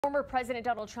Former President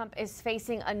Donald Trump is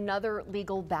facing another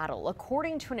legal battle.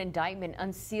 According to an indictment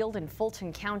unsealed in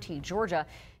Fulton County, Georgia,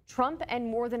 Trump and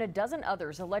more than a dozen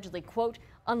others allegedly, quote,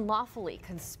 unlawfully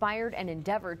conspired and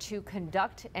endeavored to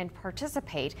conduct and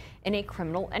participate in a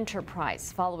criminal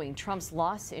enterprise following Trump's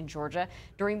loss in Georgia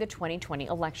during the 2020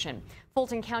 election.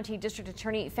 Fulton County District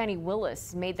Attorney Fani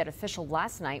Willis made that official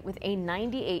last night with a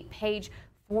 98-page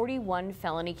 41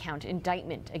 felony count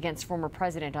indictment against former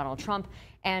President Donald Trump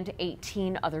and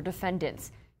 18 other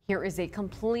defendants. Here is a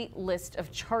complete list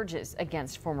of charges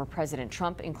against former President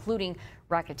Trump, including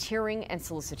racketeering and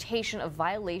solicitation of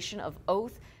violation of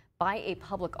oath by a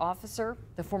public officer.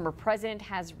 The former president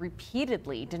has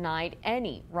repeatedly denied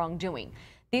any wrongdoing.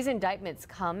 These indictments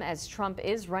come as Trump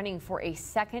is running for a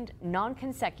second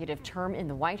non-consecutive term in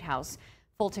the White House.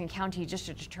 Fulton County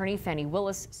District Attorney Fani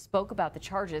Willis spoke about the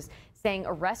charges, saying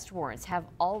arrest warrants have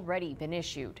already been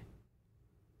issued.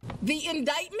 The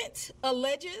indictment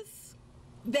alleges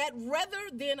that rather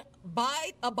than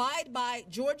abide by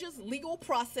Georgia's legal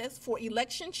process for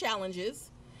election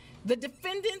challenges, the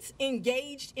defendants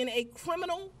engaged in a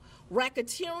criminal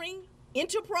racketeering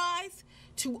enterprise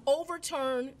to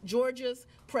overturn Georgia's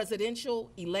presidential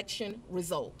election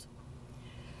result.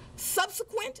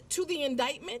 Subsequent to the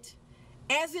indictment,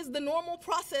 as is the normal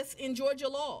process in Georgia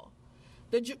law,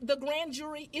 the grand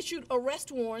jury issued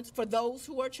arrest warrants for those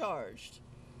who are charged.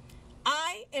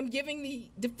 I am giving the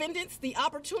defendants the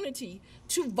opportunity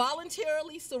to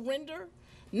voluntarily surrender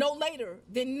no later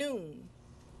than noon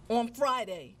on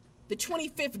Friday, the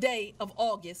 25th day of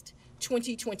August,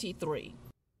 2023.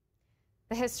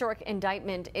 The historic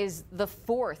indictment is the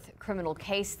fourth criminal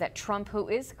case that Trump, who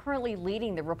is currently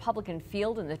leading the Republican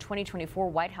field in the 2024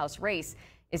 White House race,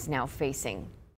 is now facing.